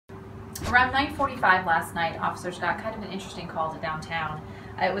Around 9:45 last night, officers got kind of an interesting call to downtown.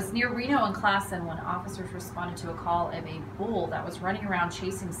 It was near Reno and Classen when officers responded to a call of a bull that was running around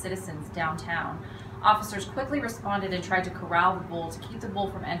chasing citizens downtown. Officers quickly responded and tried to corral the bull to keep the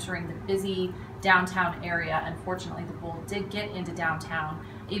bull from entering the busy downtown area. Unfortunately, the bull did get into downtown,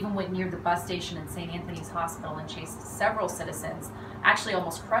 even went near the bus station in St. Anthony's Hospital and chased several citizens, actually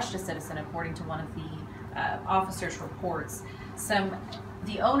almost crushed a citizen according to one of the officers' reports.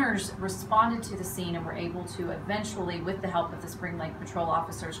 The owners responded to the scene and were able to eventually, with the help of the Spring Lake Patrol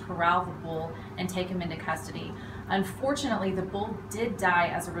officers, corral the bull and take him into custody. Unfortunately, the bull did die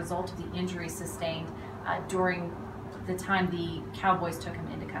as a result of the injuries sustained during the time the Cowboys took him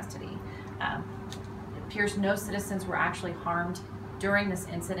into custody. It appears no citizens were actually harmed during this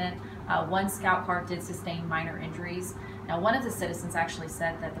incident. One scout car did sustain minor injuries. Now, one of the citizens actually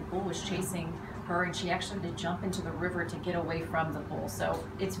said that the bull was chasing her and she actually had to jump into the river to get away from the bull. So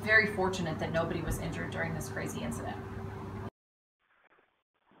it's very fortunate that nobody was injured during this crazy incident.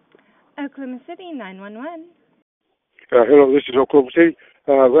 Oklahoma City 911. Hello, this is Oklahoma City.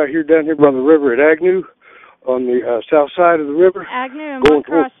 Right here, down here by the river at Agnew, on the south side of the river. Agnew and what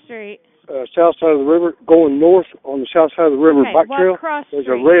cross street? South side of the river, going north on the south side of the river, okay, bike trail. There's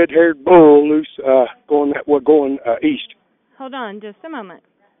a red-haired bull loose, going east. Hold on, just a moment.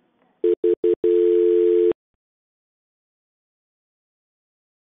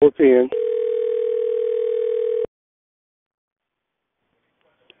 In.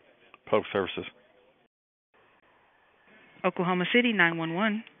 Public Services. Oklahoma City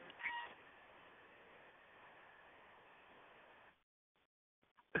 911.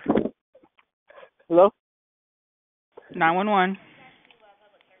 Hello? 911.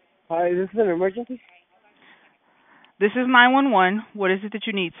 Hi, is this an emergency? This is 911. What is it that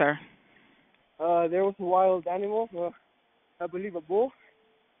you need, sir? There was a wild animal, I believe a bull,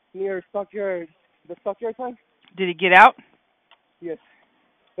 near Stockyards, the Stockyards sign. Did it get out? Yes.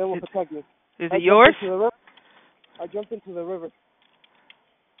 That was attacked me. Is it yours? I jumped into the river.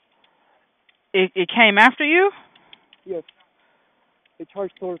 It came after you? Yes. It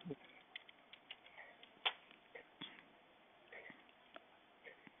charged towards me.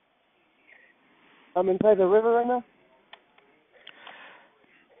 I'm inside the river right now.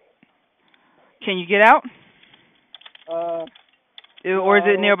 Can you get out? Or is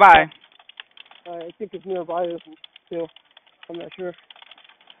it nearby? I think it's nearby still. I'm not sure.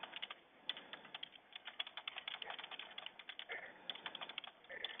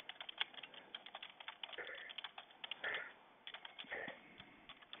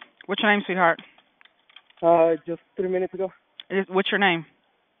 What's your name, sweetheart? Just 3 minutes ago. What's your name?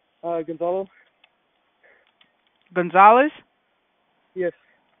 Gonzalo. Gonzalez? Yes.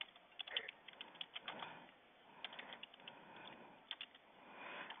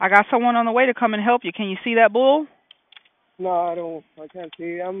 I got someone on the way to come and help you. Can you see that bull? No, I don't. I can't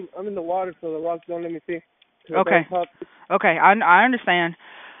see. I'm in the water, so the rocks don't let me see. Okay. Okay, I understand.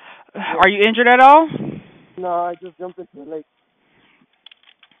 Yeah. Are you injured at all? No, I just jumped into the lake.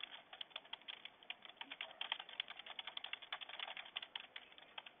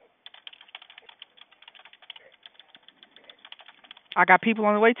 I got people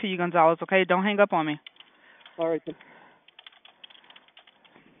on the way to you, Gonzalez, okay? Don't hang up on me. All right, then.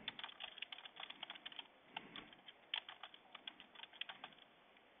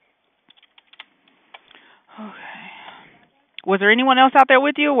 Okay. Was there anyone else out there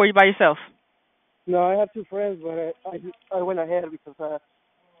with you, or were you by yourself? No, I have two friends, but I went ahead because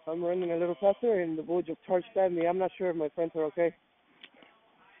I'm running a little faster, and the bull just charged at me. I'm not sure if my friends are okay.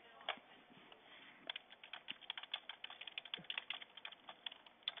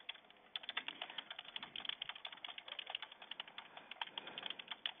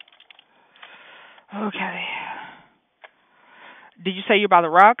 Okay. Did you say you're by the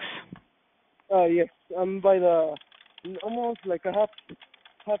rocks? Yes. I'm by almost like a half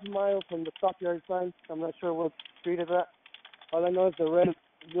a mile from the Stockyards sign. I'm not sure what street is that. All I know is the red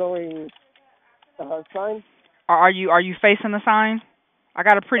glowing sign. Are you facing the sign? I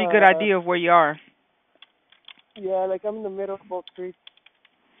got a pretty good idea of where you are. Yeah, like I'm in the middle of both streets.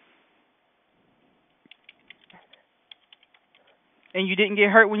 And you didn't get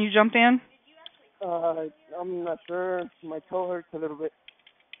hurt when you jumped in? I'm not sure. My toe hurts a little bit.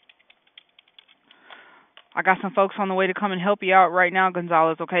 I got some folks on the way to come and help you out right now,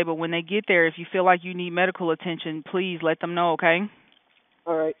 Gonzalez, okay? But when they get there, if you feel like you need medical attention, please let them know, okay?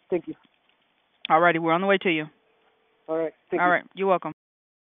 All right. Thank you. All righty. We're on the way to you. All right. Thank you. All right. You're welcome.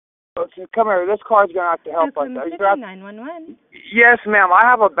 Okay, come here. This car's going to have to help us. Oklahoma City 911. Yes, ma'am. I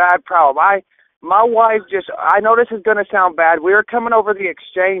have a bad problem. my wife I know this is going to sound bad. We were coming over the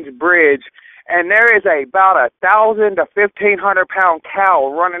Exchange Bridge, and there is about 1,000 to 1,500 pound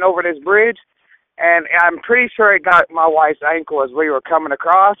cow running over this bridge, and I'm pretty sure it got my wife's ankle as we were coming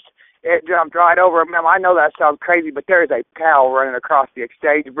across. It jumped right over. Ma'am, I know that sounds crazy, but there is a cow running across the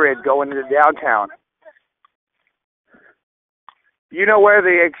Exchange Bridge going into downtown. You know where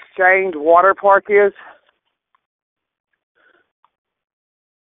the Exchange Water Park is?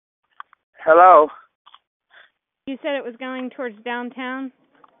 Hello? You said it was going towards downtown?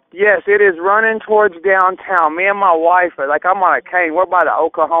 Yes, it is running towards downtown. Me and my wife, I'm on a cane. We're by the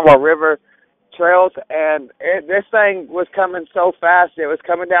Oklahoma River trails, and this thing was coming so fast. It was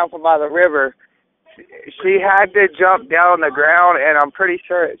coming down from by the river. She had to jump down on the ground, and I'm pretty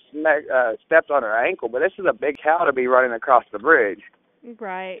sure it stepped on her ankle. But this is a big cow to be running across the bridge.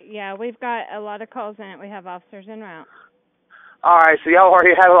 Right, yeah. We've got a lot of calls in it. We have officers en route. All right, so y'all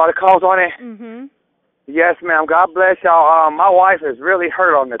already had a lot of calls on it? Mm-hmm. Yes, ma'am. God bless y'all. My wife is really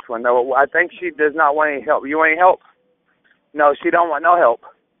hurt on this one, though. I think she does not want any help. You want any help? No, she don't want no help.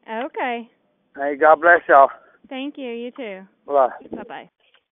 Okay. Hey, God bless y'all. Thank you. You too. Bye. Bye-bye.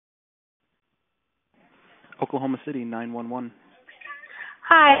 Oklahoma City 911.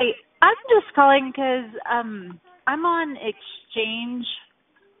 Hi, I'm just calling because I'm on Exchange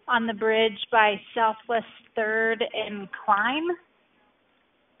on the bridge by Southwest 3rd and Klein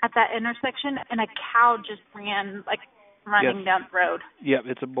at that intersection, and a cow just ran, running down the road. Yep,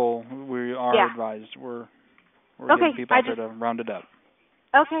 it's a bull. We are advised. We're getting people out there to round it up.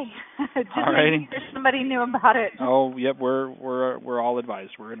 Okay. Just Alrighty. if somebody knew about it. Oh, yep, we're all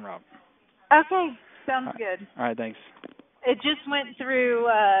advised. We're en route. Okay, sounds good. All right, thanks. It just went through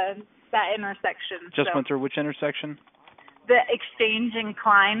that intersection. Just went through which intersection? The Exchange and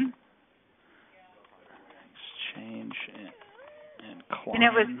Klein. Exchange and Klein. And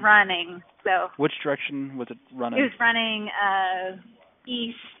it was running, so. Which direction was it running? It was running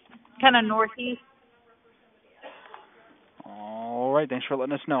east, kind of northeast. All right, thanks for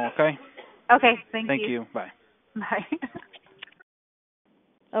letting us know, okay? Okay, thank you. Thank you. Bye. Bye.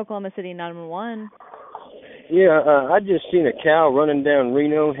 Oklahoma City 911. Yeah, I just seen a cow running down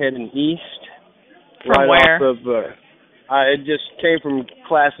Reno heading east. From where? Off of, it just came from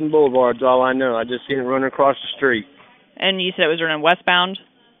Classen Boulevard, is all I know. I just seen it running across the street. And you said it was running westbound?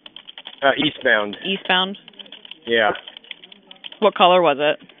 Eastbound. Eastbound? Yeah. What color was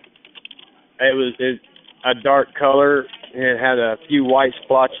it? It was a dark color, and it had a few white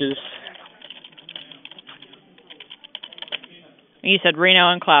splotches. You said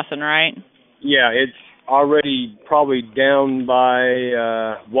Reno and Classen, right? Yeah, it's already probably down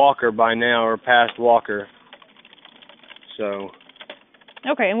by Walker by now, or past Walker. So.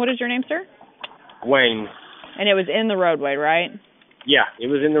 Okay, and what is your name, sir? Wayne. And it was in the roadway, right? Yeah, it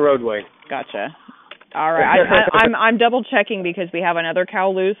was in the roadway. Gotcha. All right. I'm double checking because we have another cow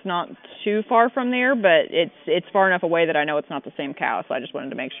loose not too far from there, but it's far enough away that I know it's not the same cow, so I just wanted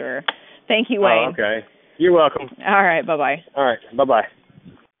to make sure. Thank you, Wayne. Oh, okay. You're welcome. All right, bye-bye. All right, bye-bye.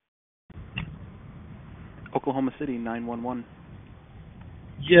 Oklahoma City 911.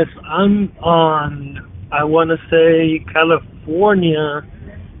 Yes, I'm on, I want to say, California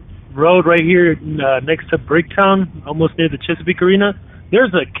Road right here next to Bricktown, almost near the Chesapeake Arena.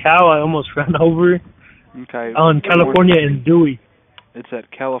 There's a cow I almost ran over. Okay. On California and Dewey. It's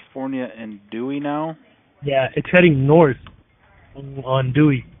at California and Dewey now? Yeah, it's heading north on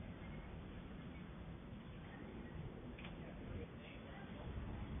Dewey.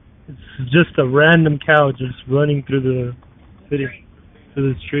 It's just a random cow just running through the city,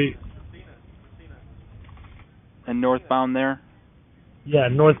 through the street. And northbound there? Yeah,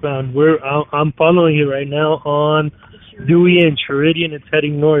 northbound. I'm following it right now on Dewey and Cheridian. It's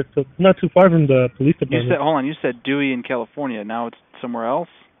heading north, so it's not too far from the police department. You said Dewey in California. Now it's somewhere else?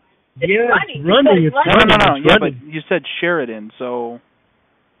 Yeah, it's running. It's running. No. It's Yeah, running. but you said Sheridan, so.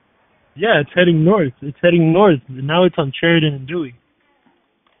 Yeah, it's heading north. It's heading north. Now it's on Sheridan and Dewey.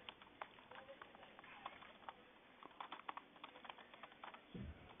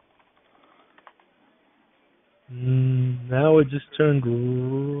 Now it just turned.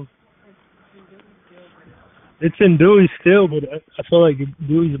 It's in Dewey still, but I feel like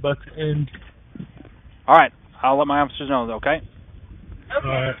Dewey's about to end. All right, I'll let my officers know, okay? All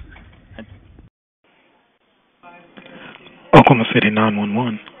right. Oklahoma City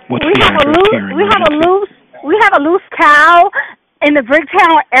 911. What's we the have address here in emergency? We have a loose cow in the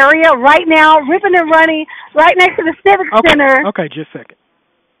Bricktown area right now, ripping and running right next to the Civic Center. Okay, just a second.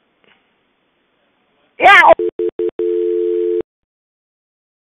 Yeah.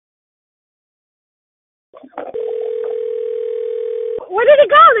 Where did it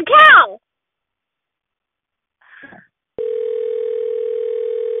go, the cow?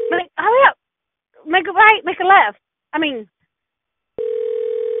 make a right, make a left. I mean,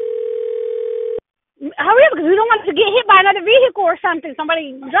 hurry up because we don't want to get hit by another vehicle or something.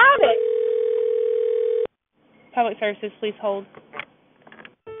 Somebody drive it. Public services, please hold.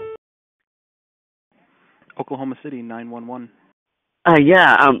 Oklahoma City 911.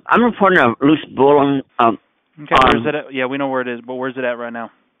 Yeah, I'm reporting a loose bull on. Okay, where's it at? Yeah, we know where it is, but where's it at right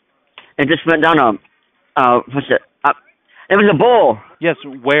now? It just went down what's it? It was a bull. Yes,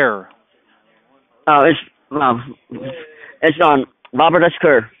 where? It's on Robert S.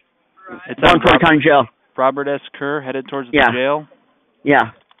 Kerr. It's on County Jail. Robert S. Kerr headed towards the jail.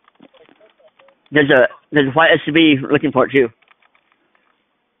 Yeah. There's a white SUV looking for it too.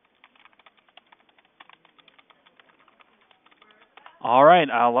 All right,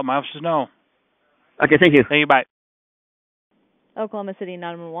 I'll let my officers know. Okay, thank you. Thank you, bye. Oklahoma City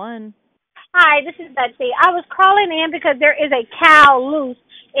 911. Hi, this is Betsy. I was calling in because there is a cow loose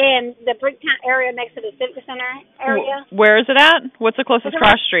in the Bricktown area next to the Civic Center area. Where is it at? What's the closest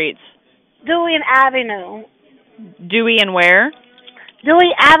cross streets? Dewey and Avenue. Dewey and where?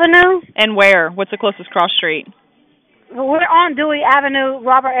 Dewey Avenue. And where? What's the closest cross street? We're on Dewey Avenue,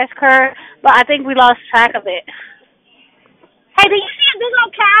 Robert S. Kerr, but I think we lost track of it. Hey, did you see a big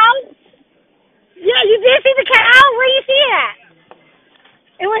old cow? Yeah, you did see the cow? Where you see it at?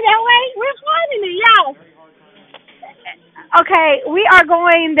 It went that way? We're finding it, yeah. Okay, we are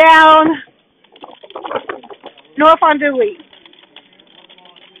going down north on Dewey.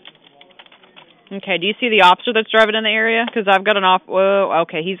 Okay, do you see the officer that's driving in the area? Because I've got an Whoa,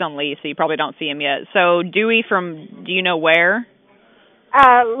 okay, he's on leave, so you probably don't see him yet. So Dewey from, do you know where? We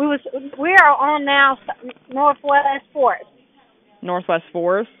are on now Northwest 4th. Northwest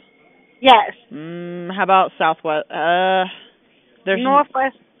 4th? Yes. How about Southwest? There's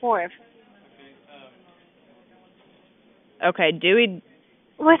Northwest 4th. Okay, Dewey.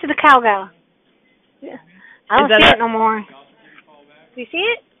 Where's the cow go? Yeah. I don't see it no more. Do you see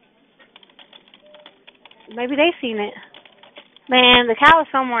it? Maybe they've seen it. Man, the cow is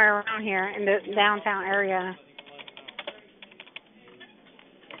somewhere around here in the downtown area.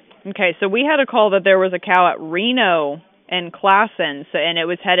 Okay, so we had a call that there was a cow at Reno and Classen, and it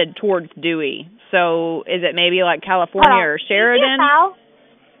was headed towards Dewey. So is it maybe like California or Sheridan? Do you see a cow?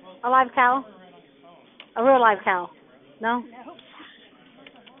 A live cow? A real live cow? No?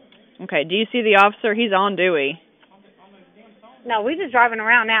 Okay, do you see the officer? He's on Dewey. No, we're just driving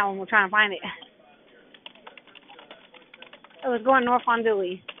around now and we're trying to find it. It was going north on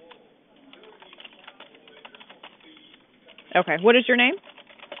Dewey. Okay, what is your name?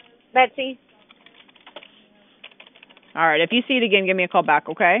 Betsy. All right, if you see it again, give me a call back,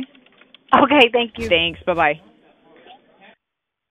 okay? Okay, thank you. Thanks, bye-bye.